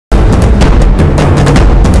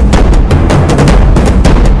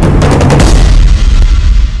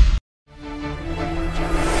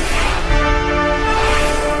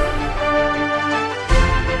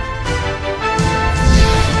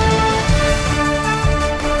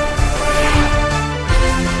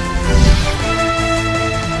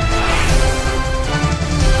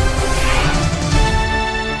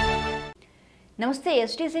నమస్తే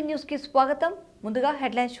SDC news కి స్వాగతం. ముందుగా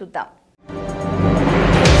హెడ్లైన్స్ చూద్దాం.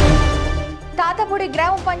 తాతపూడి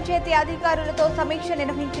గ్రామ పంచాయతీ అధికారులతో సమీక్ష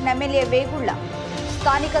నిర్వహించిన ఎమ్మెల్యే వేగుళ్ల.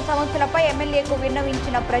 స్థానిక సమస్యలపై ఎమ్మెల్యేకు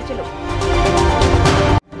విన్నవించిన ప్రజలు.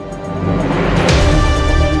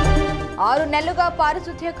 6 నెలలుగా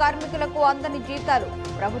పారిశుద్ధ్య కార్మికులకు అందని జీతాలు.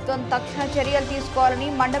 ప్రభుత్వం తక్షణ చర్యలు తీసుకోవాలని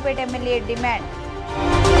మండపేట ఎమ్మెల్యే డిమాండ్.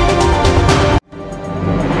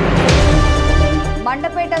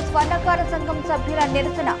 మండపేట స్వర్ణకార సంఘం సభ్యుల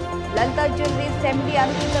నిరసన. లలిత జ్యువెలరీస్ ఎండీ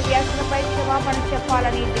అనుచిత వ్యాఖ్యలపై క్షమాపణ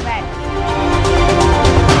చెప్పాలని డిమాండ్.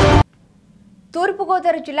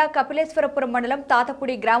 తూర్పుగోదావరి జిల్లా కపిలేశ్వరపురం మండలం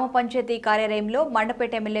తాతపూడి గ్రామ పంచాయతీ కార్యాలయంలో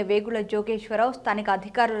మండపేట ఎమ్మెల్యే వేగుల జోగేశ్వరరావు స్థానిక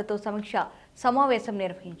అధికారులతో సమీక్ష సమావేశం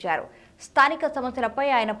నిర్వహించారు. స్థానిక సమస్యలపై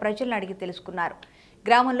ఆయన ప్రజలను అడిగి తెలుసుకున్నారు.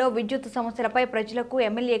 గ్రామంలో విద్యుత్ సమస్యలపై ప్రజలకు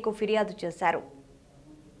ఎమ్మెల్యేకు ఫిర్యాదు చేశారు.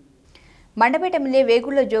 మండపేట ఎమ్మెల్యే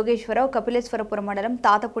వేగుళ్ల జోగేశ్వరరావు కపిలేశ్వరపురం మండలం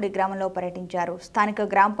తాతపూడి గ్రామంలో పర్యటించారు. స్థానిక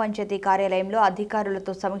గ్రామ పంచాయతీ కార్యాలయంలో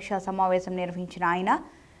అధికారులతో సమీక్షా సమావేశం నిర్వహించిన ఆయన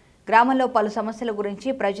గ్రామంలో పలు సమస్యల గురించి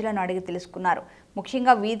ప్రజలను అడిగి తెలుసుకున్నారు.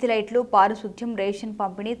 ముఖ్యంగా వీధి లైట్లు, పారిశుద్ధ్యం, రేషన్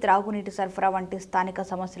పంపిణీ, త్రాగునీటి సరఫరా వంటి స్థానిక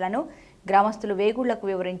సమస్యలను గ్రామస్తులు వేగుళ్లకు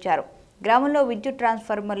వివరించారు. గ్రామంలో విద్యుత్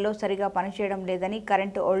ట్రాన్స్ఫార్మర్లో సరిగా పనిచేయడం లేదని,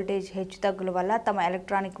 కరెంటు వోల్టేజ్ హెచ్చుతగ్గుల వల్ల తమ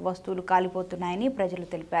ఎలక్ట్రానిక్ వస్తువులు కాలిపోతున్నాయని ప్రజలు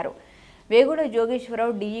తెలిపారు. వేగుళ్ల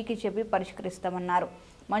జోగేశ్వరరావు డీఈకి చెప్పి పరిష్కరిస్తామన్నారు.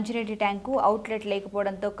 మంచినీటి ట్యాంకు, అవుట్లెట్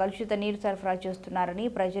లేకపోవడంతో కలుషిత నీరు సరఫరా చేస్తున్నారని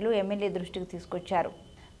ప్రజలు ఎమ్మెల్యే దృష్టికి తీసుకొచ్చారు.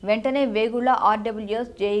 వెంటనే వేగుళ్ల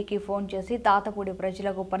ఆర్డబ్ల్యూఎస్ జేఈకి ఫోన్ చేసి తాతపూడి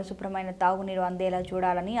ప్రజలకు పరిశుభ్రమైన తాగునీరు అందేలా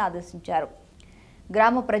చూడాలని ఆదేశించారు.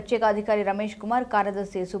 గ్రామ ప్రత్యేక అధికారి రమేష్ కుమార్,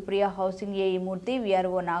 కార్యదర్శి సుప్రియ, హౌసింగ్ ఏఈ మూర్తి,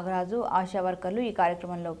 వీఆర్ఓ నాగరాజు, ఆశా వర్కర్లు ఈ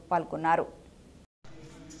కార్యక్రమంలో పాల్గొన్నారు.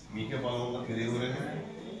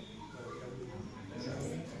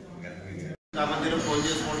 ఫోన్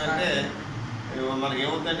చేసుకుంటే మనకి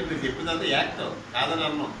ఏమవుతుందంటే మీరు చెప్పిందంతా యాక్ట్ కాదని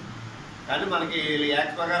అన్నాం, కానీ మనకి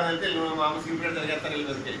యాక్ట్ ప్రకారం అయితే మామూలు సీపీఎడ్ జరిగేస్తారు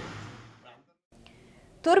వీళ్ళకి.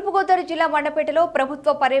 తూర్పుగోదావరి జిల్లా మండపేటలో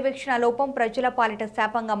ప్రభుత్వ పర్యవేక్షణ లోపం ప్రజల పాలిట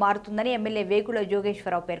శాపంగా మారుతుందని ఎమ్మెల్యే వేగుల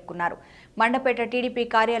జోగేశ్వరరావు పేర్కొన్నారు. మండపేట టీడీపీ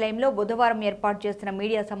కార్యాలయంలో బుధవారం ఏర్పాటు చేసిన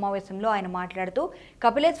మీడియా సమావేశంలో ఆయన మాట్లాడుతూ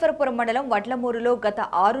కపిలేశ్వరపురం మండలం వడ్లమూరులో గత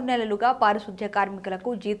 6 నెలలుగా పారిశుద్ధ్య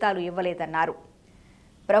కార్మికులకు జీతాలు ఇవ్వలేదన్నారు.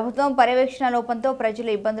 ప్రభుత్వం పర్యవేక్షణ లోపంతో ప్రజలు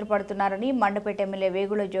ఇబ్బందులు పడుతున్నారని మండపేట ఎమ్మెల్యే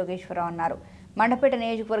వేగుల జోగేశ్వరరావు అన్నారు. మండపేట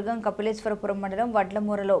నియోజకవర్గం కపిలేశ్వరపురం మండలం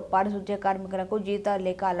వడ్లమూరలో పారిశుద్ధ్య కార్మికులకు జీతాలు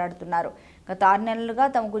లేక అల్లాడుతున్నారు. గత 6 నెలలుగా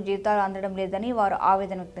తమకు జీతాలు అందడం లేదని వారు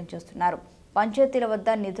ఆవేదన వ్యక్తం చేస్తున్నారు. పంచాయతీల వద్ద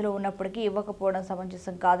నిధులు ఉన్నప్పటికీ ఇవ్వకపోవడం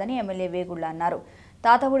సమంజసం కాదని ఎమ్మెల్యే వేగుళ్ల అన్నారు.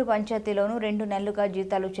 తాతపూడి పంచాయతీలోనూ 2 నెలలుగా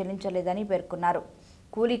జీతాలు చెల్లించలేదని పేర్కొన్నారు.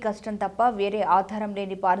 కూలీ కష్టం తప్ప వేరే ఆధారం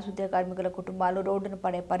లేని పారిశుద్ధ్య కార్మికుల కుటుంబాలు రోడ్డున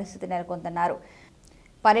పడే పరిస్థితి నెలకొందన్నారు.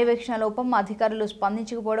 పర్యవేక్షణ లోపం, అధికారులు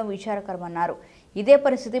స్పందించకపోవడం విచారకరమన్నారు. ఇదే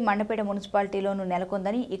పరిస్థితి మండపేట మున్సిపాలిటీలోనూ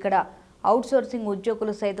నెలకొందని, ఇక్కడ అవుట్సోర్సింగ్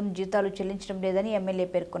ఉద్యోగులు సైతం జీతాలు చెల్లించడం లేదని ఎమ్మెల్యే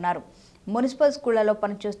పేర్కొన్నారు. మున్సిపల్ స్కూళ్లలో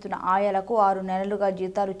పనిచేస్తున్న ఆయాలకు 6 నెలలుగా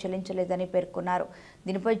జీతాలు చెల్లించలేదని పేర్కొన్నారు.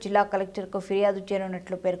 దీనిపై జిల్లా కలెక్టర్కు ఫిర్యాదు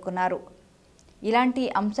చేయనున్నట్లు పేర్కొన్నారు. ఇలాంటి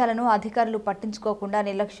అంశాలను అధికారులు పట్టించుకోకుండా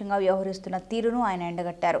నిర్లక్ష్యంగా వ్యవహరిస్తున్న తీరును ఆయన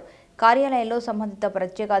ఎండగట్టారు. కార్యాలయంలో సంబంధిత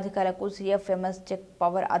ప్రత్యేక అధికారులకు CFMS చెక్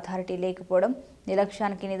పవర్ అథారిటీ లేకపోవడం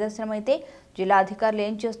నిర్లక్ష్యానికి నిదర్శనమైతే జిల్లా అధికారులు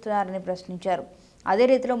ఏం చేస్తున్నారని ప్రశ్నించారు. అదే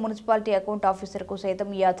రీతిలో మున్సిపాలిటీ అకౌంట్ ఆఫీసర్కు సైతం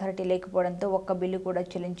ఈ అథారిటీ లేకపోవడంతో ఒక్క బిల్లు కూడా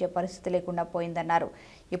చెల్లించే పరిస్థితి లేకుండా పోయిందన్నారు.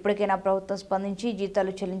 ఇప్పటికైనా ప్రభుత్వం స్పందించి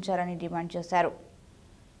జీతాలు చెల్లించాలని డిమాండ్ చేశారు.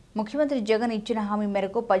 ముఖ్యమంత్రి జగన్ ఇచ్చిన హామీ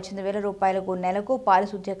మేరకు 18,000 రూపాయలకు నెలకు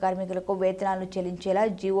పారిశుద్ధ్య కార్మికులకు వేతనాలు చెల్లించేలా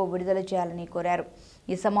జీవో విడుదల చేయాలని కోరారు.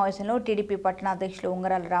 ఈ సమావేశంలో టీడీపీ పట్టణ అధ్యక్షులు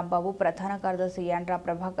ఉంగరాల రాంబాబు, ప్రధాన కార్యదర్శి యాండ్రా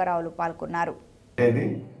ప్రభాకర్ రావులు పాల్గొన్నారు.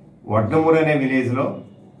 వడ్లమూరు అనే విలేజ్లో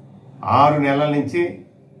 6 నెలల నుంచి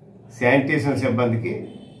శానిటేషన్ సిబ్బందికి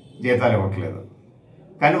జీతాలు ఇవ్వట్లేదు,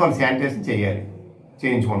 కానీ వాళ్ళు శానిటేషన్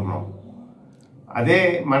చేయించుకుంటున్నాం. అదే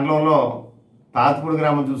మండలంలో తాతపూడి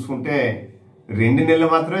గ్రామం చూసుకుంటే 2 నెలలు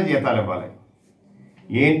మాత్రమే జీతాలు ఇవ్వాలి.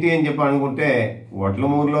 ఏంటి అని చెప్పి అనుకుంటే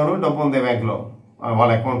వడ్లమూరులోనూ డబ్బు ఉంది బ్యాంకులో,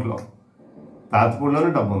 వాళ్ళ అకౌంట్లో, తాతపూడిలోనూ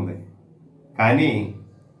డబ్బు ఉంది. కానీ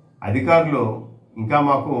అధికారులు ఇంకా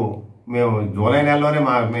మేము జూలై నెలలోనే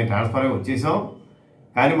మేము ట్రాన్స్ఫర్ అయ్యి వచ్చేసాం,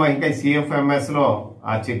 కానీ మాకు ఇంకా CFMSలో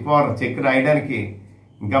ఆ చెక్ రాయడానికి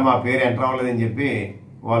ఇంకా మా పేరు ఎంటర్ అవ్వలేదని చెప్పి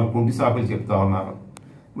వాళ్ళు కుంటి సాకులు చెప్తా ఉన్నారు.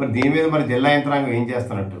 మరి దీని మీద మరి జిల్లా యంత్రాంగం ఏం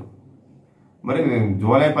చేస్తున్నట్టు? మరి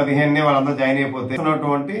జూలై 15నే వాళ్ళంతా జాయిన్ అయిపోతే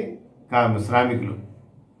ఉన్నటువంటి శ్రామికులు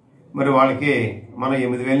మరి వాళ్ళకి మనం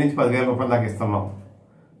 8,000 నుంచి 10,000 రూపాయల దాకా ఇస్తున్నాం.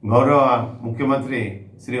 గౌరవ ముఖ్యమంత్రి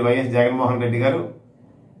శ్రీ వైఎస్ జగన్మోహన్ రెడ్డి గారు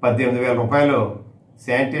 18,000 రూపాయలు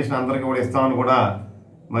శానిటేషన్ అందరికీ కూడా ఇస్తామని కూడా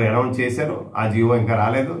మరి అనౌన్స్ చేశారు. ఆ జీవో ఇంకా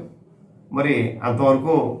రాలేదు. మరి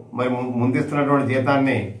అంతవరకు మరి ముందిస్తున్నటువంటి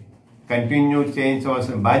జీతాన్ని కంటిన్యూ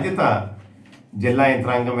చేయించవలసిన బాధ్యత జిల్లా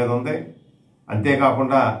యంత్రాంగం మీద ఉంది.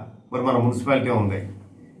 అంతేకాకుండా మరి మన మున్సిపాలిటీ ఉంది.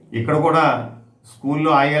 ఇక్కడ కూడా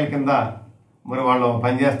స్కూల్లో ఆయాల కింద మరి వాళ్ళు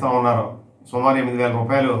పనిచేస్తూ ఉన్నారు. సుమారు 8,000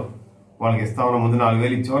 రూపాయలు వాళ్ళకి ఇస్తా ఉన్నాం. ముందు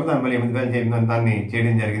 4,000 ఇచ్చేవారు, దాని మళ్ళీ 8,000 చేయడం దాన్ని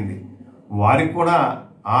చేయడం జరిగింది. వారికి కూడా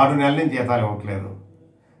 6 నెలల నుంచి జీతాలు ఇవ్వట్లేదు.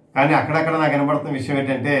 కానీ అక్కడక్కడ నాకు వినబడుతున్న విషయం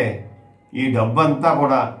ఏంటంటే ఈ డబ్బంతా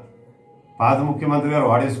కూడా పాత ముఖ్యమంత్రి గారు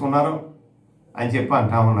వాడేసుకున్నారు అని చెప్పి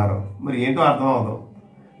అంటా ఉన్నారు. మరి ఏంటో అర్థం అవ్వదు.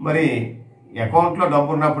 మరి అకౌంట్లో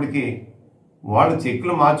డబ్బు ఉన్నప్పటికీ వాళ్ళు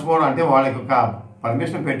చెక్కులు మార్చుకోవడం అంటే వాళ్ళకి ఒక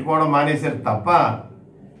పర్మిషన్ పెట్టుకోవడం మానేశారు తప్ప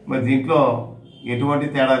మరి దీంట్లో ఎటువంటి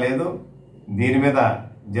తేడా లేదు. దీని మీద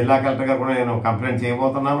జిల్లా కలెక్టర్ గారు కూడా నేను కంప్లైంట్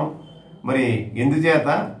చేయబోతున్నాను. మరి ఎందుచేత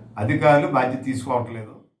అధికారులు బాధ్యత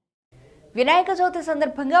తీసుకోవట్లేదు. వినాయక చవితి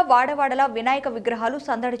సందర్భంగా వాడవాడలా వినాయక విగ్రహాలు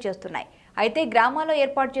సందడి చేస్తున్నాయి. అయితే గ్రామాల్లో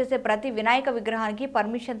ఏర్పాటు చేసే ప్రతి వినాయక విగ్రహానికి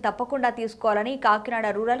పర్మిషన్ తప్పకుండా తీసుకోవాలని కాకినాడ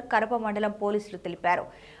రూరల్ కరప మండలం పోలీసులు తెలిపారు.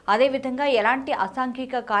 అదేవిధంగా ఎలాంటి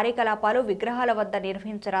అసాంఘిక కార్యకలాపాలు విగ్రహాల వద్ద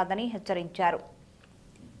నిర్వహించరాదని హెచ్చరించారు.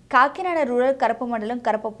 కాకినాడ రూరల్ కరప మండలం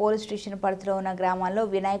కరప పోలీస్ స్టేషన్ పరిధిలో ఉన్న గ్రామాల్లో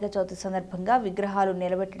వినాయక చవితి సందర్భంగా విగ్రహాలు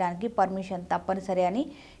నిలబెట్టడానికి పర్మిషన్ తప్పనిసరి అని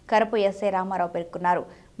కరప ఎస్ఐ రామారావు పేర్కొన్నారు.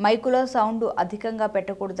 మైకులో సౌండ్ అధికంగా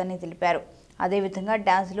పెట్టకూడదని తెలిపారు. అదేవిధంగా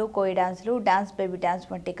డ్యాన్సులు, కోయి డ్యాన్సులు, డ్యాన్స్ బేబీ డ్యాన్స్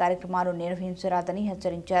వంటి కార్యక్రమాలు నిర్వహించరాదని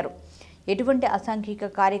హెచ్చరించారు. ఎటువంటి అసాంఘిక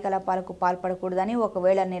కార్యకలాపాలకు పాల్పడకూడదని,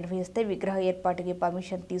 ఒకవేళ నిర్వహిస్తే విగ్రహ ఏర్పాటుకి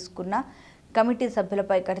పర్మిషన్ తీసుకున్న కమిటీ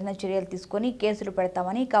సభ్యులపై కఠిన చర్యలు తీసుకుని కేసులు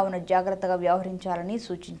పెడతామని, కావున జాగ్రత్తగా వ్యవహరించాలని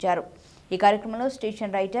సూచించారు. ఈ కార్యక్రమంలో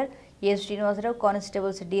స్టేషన్ రైటర్ ఏ శ్రీనివాసరావు,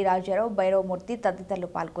 కానిస్టేబుల్స్ డి రాజారావు, భైరవమూర్తి తదితరులు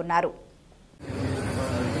పాల్గొన్నారు.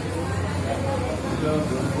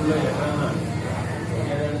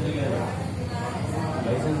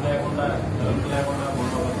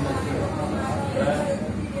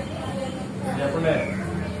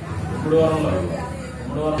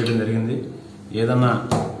 జరిగింది. ఏదన్నా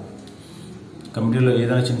కమిటీలో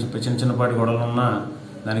ఏదైనా చిన్నపాటి గొడవలు ఉన్నా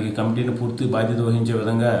దానికి కమిటీని పూర్తి బాధ్యత వహించే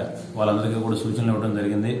విధంగా వాళ్ళందరికీ కూడా సూచనలు ఇవ్వడం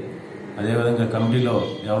జరిగింది. అదేవిధంగా కమిటీలో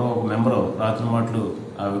ఎవరో ఒక మెంబరు రాత్రి మాటలు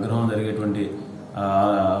ఆ విగ్రహం జరిగేటువంటి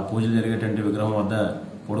పూజలు జరిగేటువంటి విగ్రహం వద్ద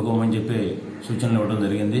పడుకోమని చెప్పి సూచనలు ఇవ్వడం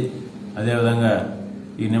జరిగింది. అదేవిధంగా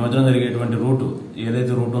ఈ నిమజ్జనం జరిగేటువంటి రూటు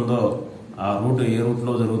ఏదైతే రూట్ ఉందో ఆ రూట్ ఏ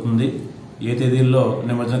రూట్లో జరుగుతుంది, ఏ తేదీల్లో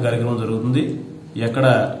నిమజ్జన కార్యక్రమం జరుగుతుంది, ఎక్కడ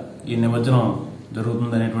ఈ నిమజ్జనం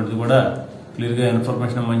జరుగుతుంది అనేటువంటిది కూడా క్లియర్గా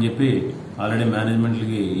ఇన్ఫర్మేషన్ ఇవ్వమని చెప్పి ఆల్రెడీ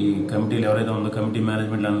మేనేజ్మెంట్లకి ఈ కమిటీలు ఎవరైతే ఉందో కమిటీ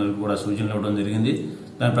మేనేజ్మెంట్ అందరికీ కూడా సూచనలు ఇవ్వడం జరిగింది.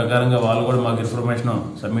 దాని ప్రకారంగా వాళ్ళు కూడా మాకు ఇన్ఫర్మేషన్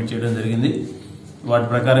సబ్మిట్ చేయడం జరిగింది. వాటి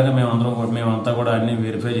ప్రకారంగా మేమంతా కూడా అన్ని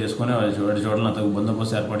వెరిఫై చేసుకుని వాటి చోట్ల అంత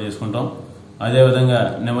బందోబస్తు ఏర్పాటు చేసుకుంటాం. అదేవిధంగా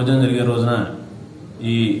నిమజ్జనం జరిగే రోజున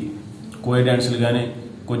ఈ కోయి డ్యాన్సులు కానీ,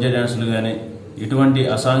 కొజ్జ డ్యాన్సులు కానీ ఎటువంటి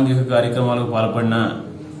అసాంఘిక కార్యక్రమాలకు పాల్పడినా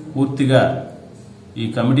పూర్తిగా ఈ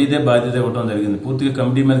కమిటీదే బాధ్యత ఇవ్వడం జరిగింది. పూర్తిగా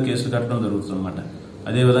కమిటీ మీద కేసులు కట్టడం జరుగుతుంది అన్నమాట.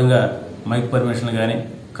 అదేవిధంగా మైక్ పర్మిషన్ కానీ,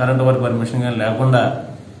 కరెంట్ వర్ పర్మిషన్ కానీ లేకుండా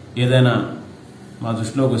ఏదైనా మా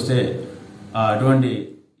దృష్టిలోకి వస్తే అటువంటి.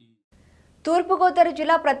 తూర్పుగోదావరి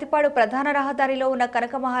జిల్లా ప్రతిపాడు ప్రధాన రహదారిలో ఉన్న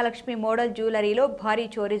కనక మహాలక్ష్మి మోడల్ జ్యువెలరీలో భారీ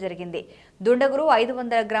చోరీ జరిగింది. దుండగులు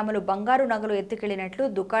 500 గ్రాములు బంగారు నగలు ఎత్తుకెళ్లినట్లు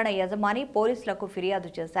దుకాణ యజమాని పోలీసులకు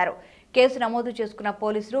ఫిర్యాదు చేశారు. కేసు నమోదు చేసుకున్న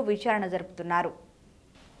పోలీసులు విచారణ జరుపుతున్నారు.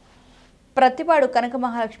 ప్రతిపాడు కనక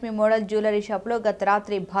మహాలక్ష్మి మోడల్ జ్యువెలరీ షాపులో గత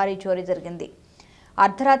రాత్రి భారీ చోరీ జరిగింది.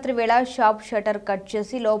 అర్ధరాత్రి వేళ షాప్ షటర్ కట్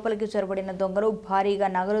చేసి లోపలికి చొరబడిన దొంగలు భారీగా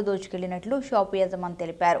నగలు దోచుకెళ్లినట్లు షాపు యజమాని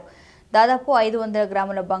తెలిపారు. దాదాపు 500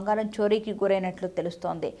 గ్రాముల బంగారం చోరీకి గురైనట్లు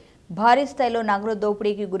తెలుస్తోంది. భారీ స్థాయిలో నగలు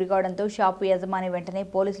దోపిడీకి గురికావడంతో షాపు యజమాని వెంటనే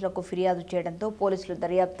పోలీసులకు ఫిర్యాదు చేయడంతో పోలీసులు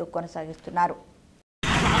దర్యాప్తు కొనసాగిస్తున్నారు.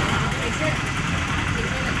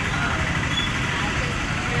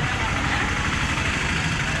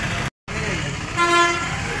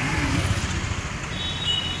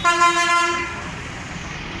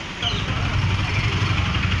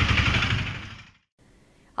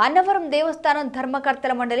 అన్నవరం దేవస్థానం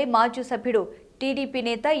ధర్మకర్తల మండలి మాజీ సభ్యుడు టీడీపీ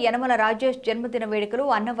నేత యనమల రాజేష్ జన్మదిన వేడుకలు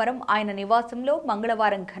అన్నవరం ఆయన నివాసంలో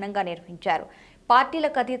మంగళవారం ఘనంగా నిర్వహించారు.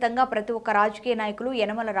 పార్టీలకు అతీతంగా ప్రతి ఒక్క రాజకీయ నాయకులు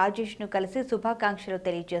యనమల రాజేష్ను కలిసి శుభాకాంక్షలు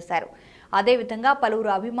తెలియజేశారు. అదేవిధంగా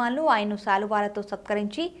పలువురు అభిమానులు ఆయన్ను శాలువాలతో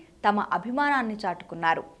సత్కరించి తమ అభిమానాన్ని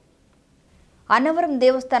చాటుకున్నారు. అన్నవరం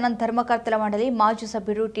దేవస్థానం ధర్మకర్తల మండలి మాజీ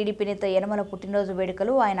సభ్యుడు టీడీపీ నేత యనమల పుట్టినరోజు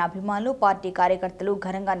వేడుకలు ఆయన అభిమానులు, పార్టీ కార్యకర్తలు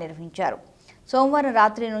ఘనంగా నిర్వహించారు. సోమవారం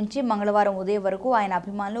రాత్రి నుంచి మంగళవారం ఉదయం వరకు ఆయన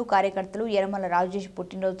అభిమానులు, కార్యకర్తలు యనమల రాజేష్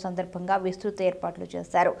పుట్టినరోజు సందర్భంగా విస్తృత ఏర్పాట్లు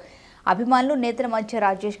చేశారు. అభిమానులు, నేతల మధ్య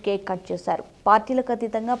రాజేష్ కేక్ కట్ చేశారు. పార్టీలకు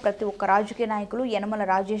అతీతంగా ప్రతి ఒక్క రాజకీయ నాయకులు యనమల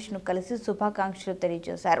రాజేష్ను కలిసి శుభాకాంక్షలు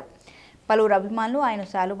తెలియజేశారు. పలువురు అభిమానులు ఆయన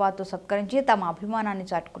శాలువాతో సత్కరించి తమ అభిమానాన్ని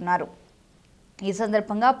చాటుకున్నారు. ఈ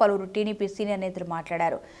సందర్భంగా పలువురు టీడీపీ సీనియర్ నేతలు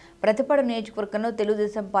మాట్లాడారు. ప్రతిపాడు నియోజకవర్గంలో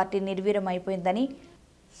తెలుగుదేశం పార్టీ నిర్వీర్యం అయిపోయిందని,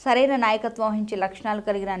 సరైన నాయకత్వం వహించే లక్షణాలు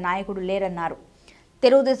కలిగిన నాయకుడు లేరన్నారు.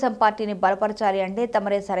 తెలుగుదేశం పార్టీని బలపరచాలి అంటే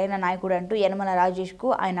తమరే సరైన నాయకుడు అంటూ యనమల రాజేష్కు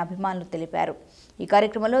ఆయన అభిమానులు తెలిపారు. ఈ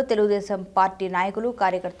కార్యక్రమంలో తెలుగుదేశం పార్టీ నాయకులు,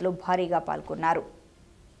 కార్యకర్తలు భారీగా పాల్గొన్నారు.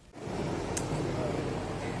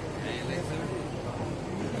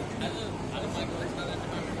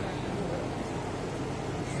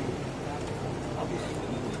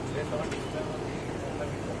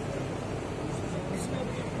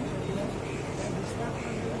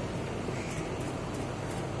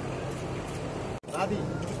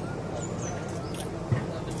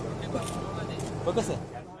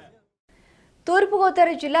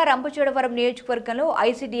 తూర్పుగోదావరి జిల్లా రంపచోడవరం నియోజకవర్గంలో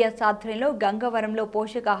ఐసీడీఎస్ ఆధ్వర్యంలో గంగవరంలో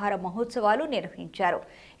పోషకాహార మహోత్సవాలు నిర్వహించారు.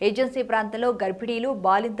 ఏజెన్సీ ప్రాంతంలో గర్భిణీలు,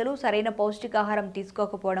 బాలింతలు సరైన పౌష్టికాహారం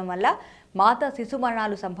తీసుకోకపోవడం వల్ల మాతా శిశు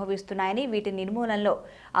మరణాలు సంభవిస్తున్నాయని, వీటి నిర్మూలనలో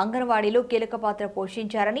అంగన్వాడీలు కీలక పాత్ర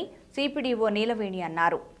పోషించారని సిపిడిఓ నీలవేణి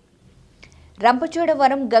అన్నారు.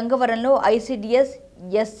 రంపచోడవరం గంగవరంలో ఐసీడీఎస్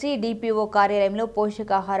ఎస్సీడీపీఓ కార్యాలయంలో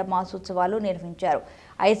పోషకాహార మాసోత్సవాలు నిర్వహించారు.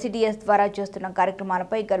 ఐసీడీఎస్ ద్వారా చేస్తున్న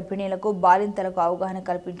కార్యక్రమాలపై గర్భిణీలకు, బాలింతలకు అవగాహన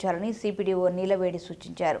కల్పించాలని సిపిడిఓ నీలవేడి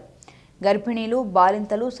సూచించారు. గర్భిణీలు,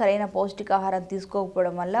 బాలింతలు సరైన పౌష్టికాహారం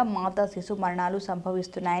తీసుకోకపోవడం వల్ల మాతా శిశు మరణాలు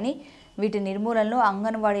సంభవిస్తున్నాయని, వీటి నిర్మూలనలో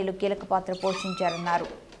అంగన్వాడీలు కీలక పాత్ర పోషించారన్నారు.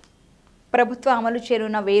 ప్రభుత్వం అమలు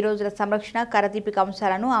చేయనున్న 1000 రోజుల సంరక్షణ, కరదీపిక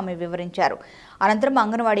అంశాలను ఆమె వివరించారు. అనంతరం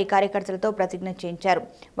అంగన్వాడీ కార్యకర్తలతో ప్రతిజ్ఞ చేయించారు.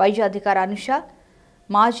 వైద్య అధికారి అనుష,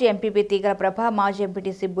 మాజీ ఎంపీపీ తీగల ప్రభ, మాజీ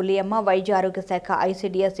ఎంపీటీసీ బుల్లియమ్మ, వైద్య ఆరోగ్య శాఖ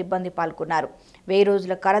ఐసీడీఎస్ సిబ్బంది పాల్గొన్నారు. 1000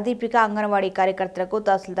 రోజుల కరదీపిక అంగన్వాడీ కార్యకర్తలకు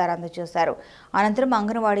తహసీల్దార్ అందజేశారు. అనంతరం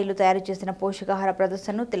అంగన్వాడీలు తయారు చేసిన పోషకాహార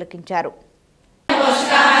ప్రదర్శనను తిలకించారు.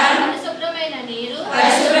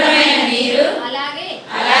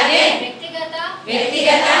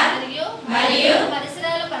 మరియు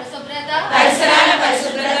పరిసరాల పరిశుభ్రత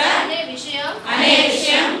అనే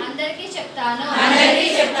విషయం అందరికీ చెప్తాను.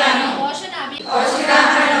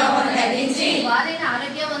 పోషకాహార లోపం తగ్గించి వారిని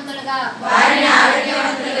ఆరోగ్యవంతులుగా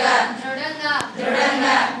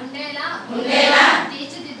దృఢంగా ఉండేలా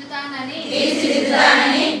తీర్చిదిద్దుతానని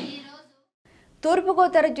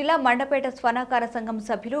తూర్పుగోదావరి జిల్లా మండపేట స్వర్ణకార సంఘం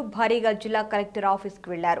సభ్యులు భారీగా జిల్లా కలెక్టర్ ఆఫీస్కు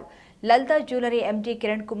వెళ్లారు. లలిత జ్యువెలరీ ఎండీ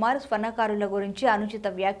కిరణ్ కుమార్ స్వర్ణకారుల గురించి అనుచిత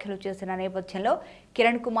వ్యాఖ్యలు చేసిన నేపథ్యంలో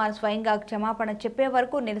కిరణ్ కుమార్ స్వయంగా క్షమాపణ చెప్పే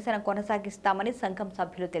వరకు నిరసన కొనసాగిస్తామని సంఘం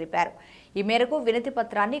సభ్యులు తెలిపారు. ఈ మేరకు వినతి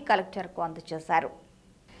పత్రాన్ని కలెక్టర్కు అందజేశారు.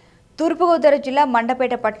 తూర్పుగోదావరి జిల్లా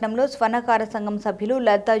మండపేట పట్టణంలో స్వర్ణకార సంఘం సభ్యులు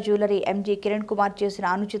లలిత జ్యువెలరీ ఎండీ కిరణ్ కుమార్ చేసిన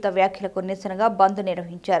అనుచిత వ్యాఖ్యలకు నిరసనగా బంద్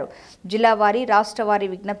నిర్వహించారు. జిల్లా వారీ, రాష్ట్ర వారీ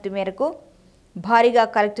విజ్ఞప్తి మేరకు భారీగా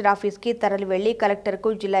కలెక్టర్ ఆఫీస్కి తరలి వెళ్లి కలెక్టర్కు,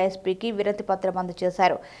 జిల్లా ఎస్పీకి వినతి పత్రం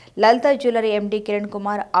అందజేశారు. లలిత జ్యువెలరీ ఎండీ కిరణ్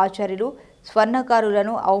కుమార్ ఆచార్యులు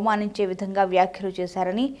స్వర్ణకారులను అవమానించే విధంగా వ్యాఖ్యలు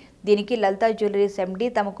చేశారని, దీనికి లలిత జ్యువెలరీస్ ఎండీ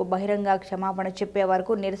తమకు బహిరంగ క్షమాపణ చెప్పే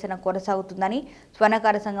వరకు నిరసన కొనసాగుతుందని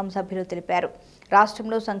స్వర్ణకార సంఘం సభ్యులు తెలిపారు.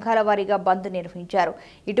 రాష్ట్రంలో సంఘాల వారీగా బంద్ నిర్వహించారు.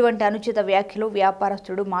 ఇటువంటి అనుచిత వ్యాఖ్యలు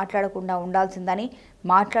వ్యాపారస్తుడు మాట్లాడకుండా ఉండాల్సిందని,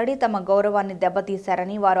 మాట్లాడి తమ గౌరవాన్ని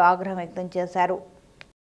దెబ్బతీశారని వారు ఆగ్రహం వ్యక్తం చేశారు.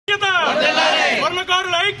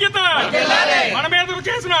 స్వర్ణకారుల ఐక్యత, మన మీద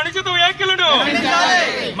చేసిన అనుచిత వ్యాఖ్యలను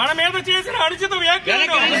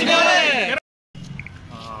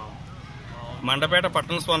మండపేట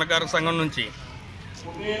పట్టణ స్వర్ణకార సంఘం నుంచి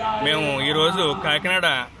మేము ఈరోజు కాకినాడ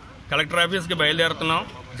కలెక్టర్ ఆఫీస్కి బయలుదేరుతున్నాం.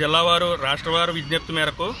 జిల్లావారు, రాష్ట్రవారు విజ్ఞప్తి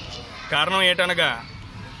మేరకు. కారణం ఏంటనగా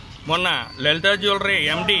మొన్న లలిత జ్యువెలరీ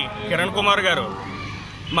ఎండీ కిరణ్ కుమార్ గారు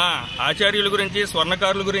మా ఆచార్యుల గురించి,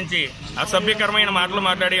 స్వర్ణకారుల గురించి అసభ్యకరమైన మాటలు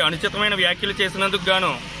మాట్లాడి అనుచితమైన వ్యాఖ్యలు చేసినందుకు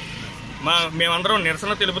గాను మేమందరం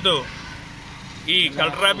నిరసన తెలుపుతూ ఈ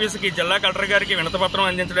కలెక్టర్ ఆఫీస్కి, జిల్లా కలెక్టర్ గారికి వినతిపత్రం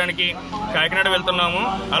అందించడానికి కాకినాడ వెళ్తున్నాము.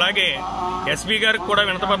 అలాగే ఎస్పీ గారికి కూడా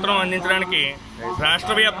వినతిపత్రం అందించడానికి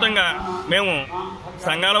రాష్ట్ర వ్యాప్తంగా మేము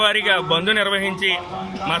సంఘాల వారీగా బంద్ నిర్వహించి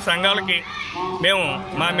మా సంఘాలకి మేము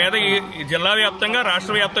మా మీద ఈ జిల్లా వ్యాప్తంగా,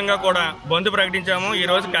 రాష్ట్ర వ్యాప్తంగా కూడా బంద్ ప్రకటించాము.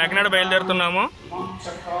 ఈరోజు కాకినాడ బయలుదేరుతున్నాము.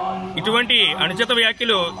 ఇటువంటి అనుచిత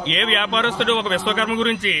వ్యాఖ్యలు ఏ వ్యాపారస్తుడు ఒక విశ్వకర్మ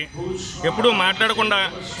గురించి ఎప్పుడూ మాట్లాడకుండా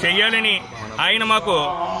చెయ్యాలని ఆయన మాకు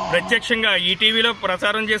ప్రత్యక్షంగా ఈటీవీలో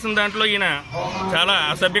ప్రసారం చేసిన దాంట్లో ఈయన చాలా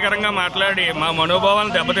అసభ్యకరంగా మాట్లాడి మా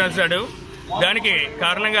మనోభావాలను దెబ్బతీశాడు. దానికి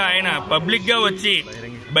కారణంగా ఆయన పబ్లిక్గా వచ్చి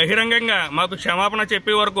బహిరంగంగా మాకు క్షమాపణ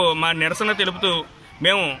చెప్పే వరకు మా నిరసన తెలుపుతూ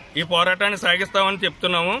మేము ఈ పోరాటాన్ని సాగిస్తామని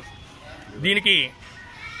చెప్తున్నాము. దీనికి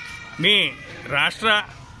మీ రాష్ట్ర,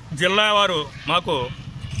 జిల్లా వారు మాకు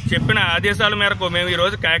చెప్పిన ఆదేశాల మేరకు మేము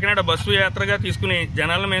ఈరోజు కాకినాడ బస్సు యాత్రగా తీసుకుని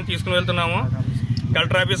జనాలను మేము తీసుకుని వెళ్తున్నాము.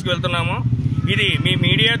 కలెక్టర్ ఆఫీస్కి వెళ్తున్నాము. ఇది మీ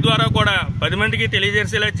మీడియా ద్వారా కూడా 10 మందికి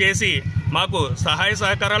తెలియజేసేలా చేసి మాకు సహాయ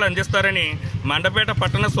సహకారాలు అందిస్తారని మండపేట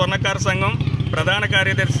పట్టణ స్వర్ణకార సంఘం ప్రధాన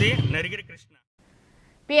కార్యదర్శి నరిగిరి Krishna.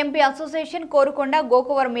 PMP association Korukonda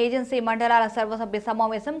Gokavaram agency మండలాల సర్వసభ్య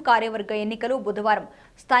సమావేశం కార్యవర్గ ఎన్నికలు బుధవారం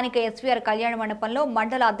స్థానిక ఎస్వీఆర్ కళ్యాణ మండపంలో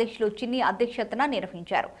మండల అధ్యక్షులు చిన్ని అధ్యక్షతన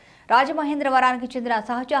నిర్వహించారు. రాజమహేంద్రవరానికి చెందిన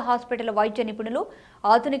సహజ హాస్పిటల్ వైద్య నిపుణులు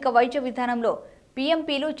ఆధునిక వైద్య విధానంలో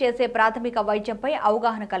పీఎంపీలు చేసే ప్రాథమిక వైద్యంపై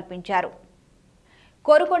అవగాహన కల్పించారు.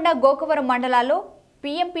 కోరుకొండ గోకవరం మండలాల్లో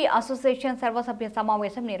పీఎంపీ అసోసియేషన్ సర్వసభ్య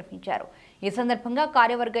సమావేశం నిర్వహించారు. ఈ సందర్భంగా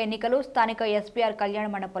కార్యవర్గ ఎన్నికలు స్థానిక ఎస్పీఆర్ కళ్యాణ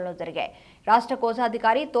మండపంలో జరిగాయి. రాష్ట్ర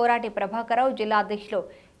కోశాధికారి తోరాటి ప్రభాకరరావు, జిల్లా అధ్యక్షులు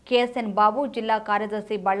కేఎస్ఎన్ బాబు, జిల్లా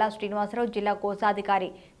కార్యదర్శి బళ్ళా శ్రీనివాసరావు, జిల్లా కోశాధికారి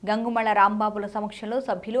గంగుమళ్ల రాంబాబుల సమక్షంలో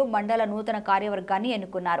సభ్యులు మండల నూతన కార్యవర్గాన్ని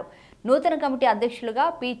ఎన్నుకున్నారు. నూతన కమిటీ అధ్యక్షులుగా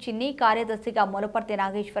పి చిన్ని, కార్యదర్శిగా మొలపర్తి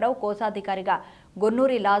నాగేశ్వరరావు, కోశాధికారిగా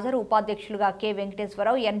గొన్నూరి లాజర్, ఉపాధ్యక్షులుగా కె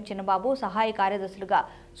వెంకటేశ్వరరావు, ఎన్ చిన్నబాబు, సహాయ కార్యదర్శులుగా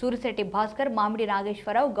సూరిశెట్టి భాస్కర్, మామిడి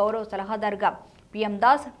నాగేశ్వరరావు, గౌరవ సలహాదారుగా పిఎం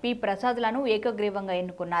దాస్, పి ప్రసాద్లను ఏకగ్రీవంగా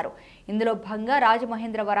ఎన్నుకున్నారు. ఇందులో భాగంగా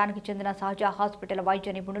రాజమహేంద్రవరానికి చెందిన సహజ హాస్పిటల్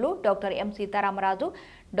వైద్య నిపుణులు doctor M Sitaramaraju,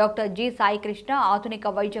 doctor G Saikrishna ఆధునిక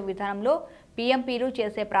వైద్య విధానంలో పీఎంపీలు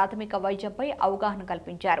చేసే ప్రాథమిక వైద్యంపై అవగాహన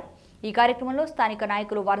కల్పించారు. ఈ కార్యక్రమంలో స్థానిక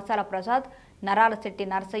నాయకులు వరసాల ప్రసాద్, నరాలశెట్టి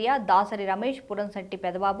నరసయ్య, దాసరి రమేష్, పురంశెట్టి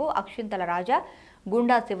పెదబాబు, అక్షింతల రాజా,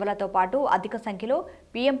 గుండా శివలతో పాటు అధిక సంఖ్యలో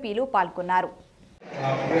పీఎంపీలు పాల్గొన్నారు.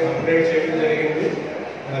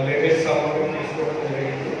 లేటెస్ట్ సామాగ్రి తీసుకోవడం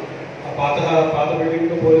జరిగింది. పాత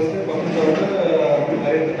బిల్డింగ్తో పోలిస్తే కొత్త చోట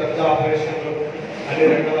మరింత పెద్ద ఆపరేషన్లు, అన్ని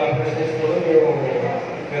రకాల ఆపరేషన్స్ కూడా మేము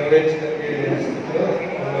నిర్వహించగలిగే స్థితిలో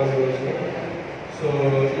ఉన్నాం ఈ రోజున. సో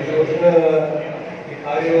ఈ రోజున ఈ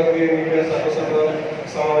కార్యవర్గ ఎన్నికల సర్వసభ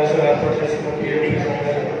సమావేశం ఏర్పాటు చేస్తున్న పీఎంపీ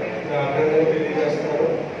సంఘాన్ని అభినందనలు తెలియజేస్తున్నాను.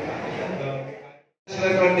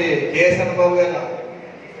 కేఎస్ఎన్ బాబు గారి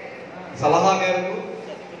సలహా మేరకు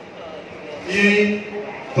ఈ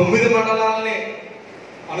 9 మండలాలని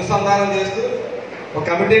అనుసంధానం చేస్తూ ఒక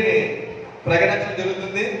కమిటీని ప్రకటించడం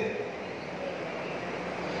జరుగుతుంది.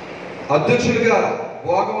 అధ్యక్షుడిగా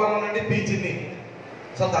గోకవరం నుండి పి చిన్ని.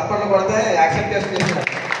 సో తప్పట్లు కొడితే యాక్సెప్ట్ చేస్తున్నారు.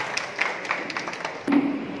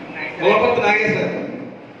 మొలపర్తి నాగేశ్వర,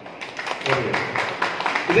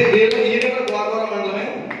 ఇది ఈయన గోకవరం మండలమే.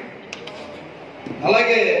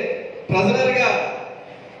 అలాగే ట్రెజరర్గా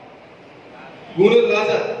గూడూరు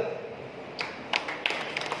రాజా,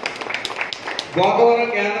 గోకవరం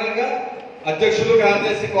కేంద్రంగా అధ్యక్షులు,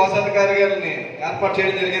 కార్యదర్శి, కోశాధికారి గారిని ఏర్పాటు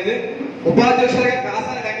చేయడం జరిగింది. ఉపాధ్యక్షులుగా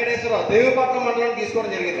కాసాని వెంకటేశ్వరరావు దేవిపట్నం మండలం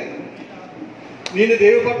తీసుకోవడం జరిగింది. నేను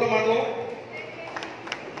దేవిపట్నం మండలం.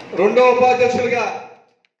 రెండో ఉపాధ్యక్షులుగా.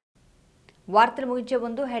 వార్తలు ముగించే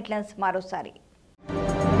ముందు హెడ్లైన్స్ మరోసారి.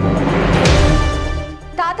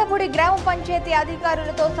 తాతపూడి గ్రామ పంచాయతీ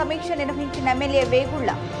అధికారులతో సమీక్ష నిర్వహించిన ఎమ్మెల్యే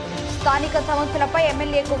వేగుళ్ల. స్థానిక సమస్యలపై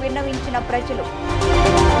ఎమ్మెల్యేకు విన్నవించిన ప్రజలు.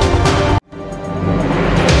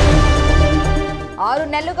 6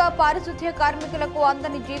 నెలలుగా పారిశుద్ధ్య కార్మికులకు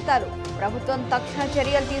అందని జీతాలు. ప్రభుత్వం తక్షణ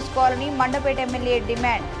చర్యలు తీసుకోవాలని మండపేట ఎమ్మెల్యే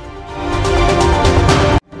డిమాండ్.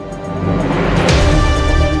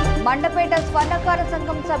 మండపేట స్వర్ణకార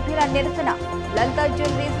సంఘం సభ్యుల నిరసన. లలిత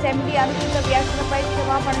జ్యువెలరీస్ ఎండీ అనుచిత వ్యాఖ్యలపై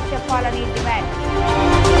క్షమాపణ చెప్పాలని డిమాండ్.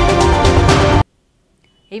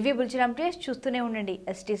 ఇవి బులెటిన్ అప్డేట్స్. చూస్తూనే ఉండండి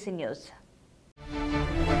SDC న్యూస్.